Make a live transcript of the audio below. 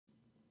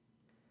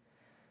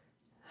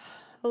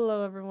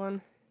Hello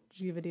everyone,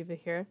 Jiva Diva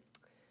here.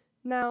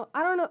 Now,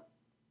 I don't know...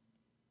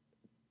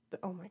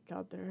 Oh my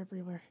god, they're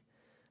everywhere.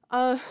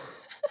 I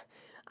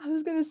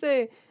was gonna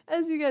say,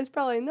 as you guys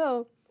probably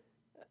know,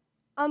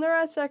 on the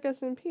Ratsack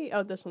SMP...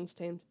 Oh, this one's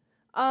tamed.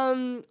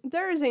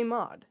 There is a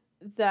mod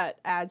that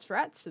adds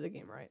rats to the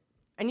game, right?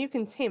 And you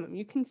can tame them.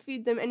 You can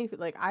feed them any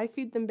food. Like, I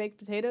feed them baked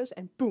potatoes,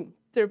 and boom,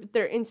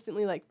 they're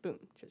instantly like, boom.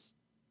 Just,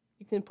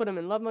 you can put them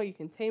in love mode, you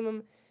can tame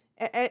them,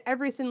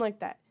 everything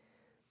like that.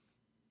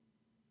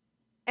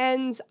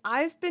 And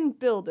I've been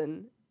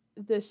building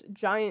this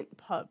giant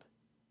pub.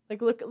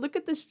 Like, look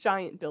at this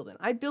giant building.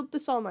 I built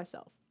this all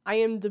myself. I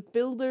am the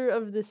builder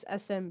of this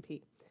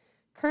SMP.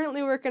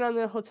 Currently working on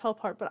the hotel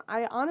part, but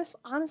I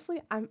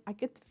honestly, I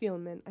get the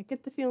feeling, man. I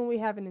get the feeling we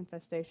have an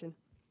infestation.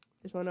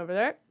 There's one over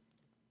there.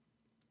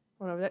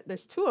 One over there.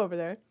 There's two over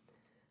there.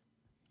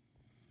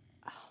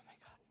 Oh my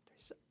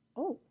god.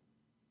 Oh.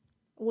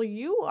 Well,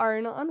 you are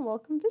an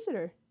unwelcome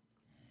visitor.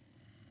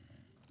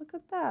 Look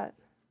at that.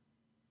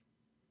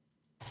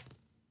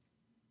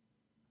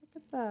 Look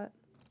at that.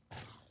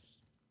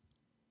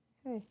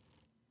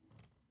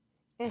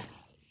 Hey.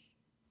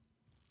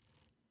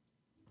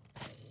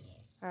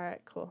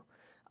 Alright, cool.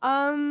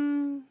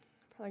 Probably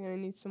gonna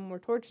need some more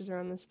torches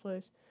around this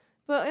place.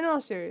 But in all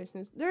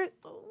seriousness,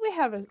 we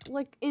have a,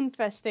 like,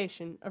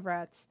 infestation of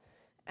rats.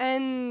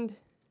 And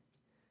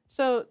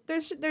so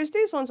there's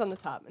these ones on the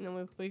top, and then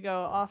if we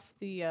go off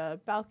the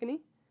balcony,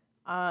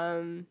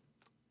 and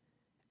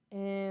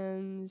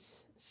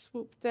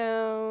swoop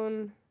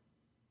down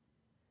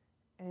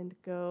and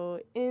go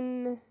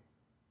in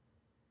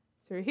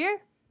through here,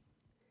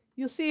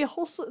 you'll see a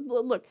whole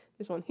look,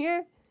 there's one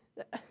here.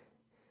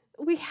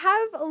 We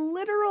have a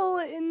literal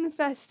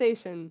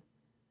infestation.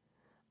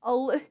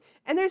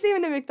 And there's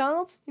even a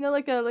McDonald's, you know,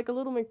 like a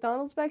little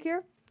McDonald's back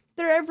here.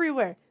 They're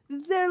everywhere.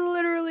 They're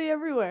literally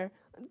everywhere.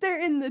 They're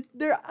in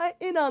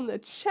on the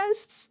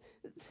chests.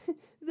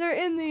 They're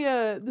in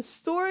the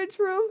storage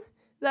room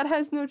that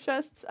has no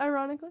chests,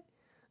 ironically.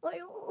 Like,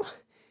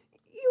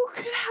 you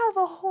could have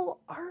a whole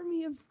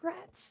army of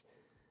rats.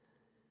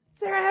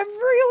 They're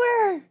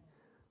everywhere.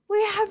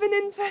 We have an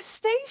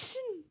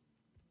infestation.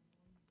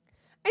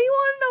 And you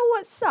want to know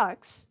what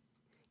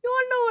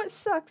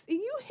sucks?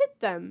 You hit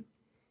them.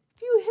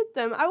 If you hit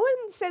them, I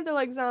wouldn't say they're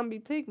like zombie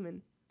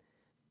pigmen,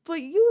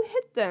 but you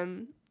hit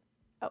them.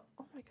 Oh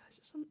my gosh,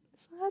 this one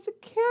has a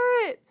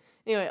carrot.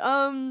 Anyway,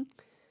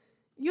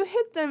 you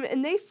hit them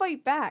and they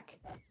fight back.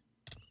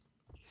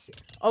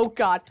 Oh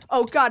god,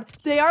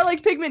 they are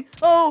like pigmen.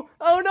 Oh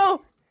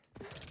no.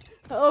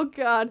 Oh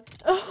god.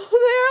 Oh,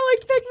 they are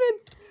like pigmen.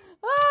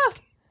 Ah.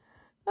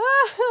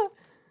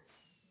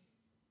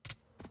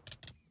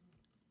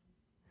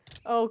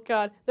 Oh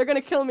god, they're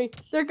gonna kill me.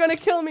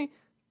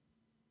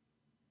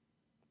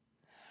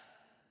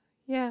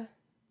 Yeah.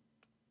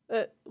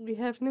 We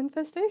have an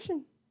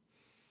infestation.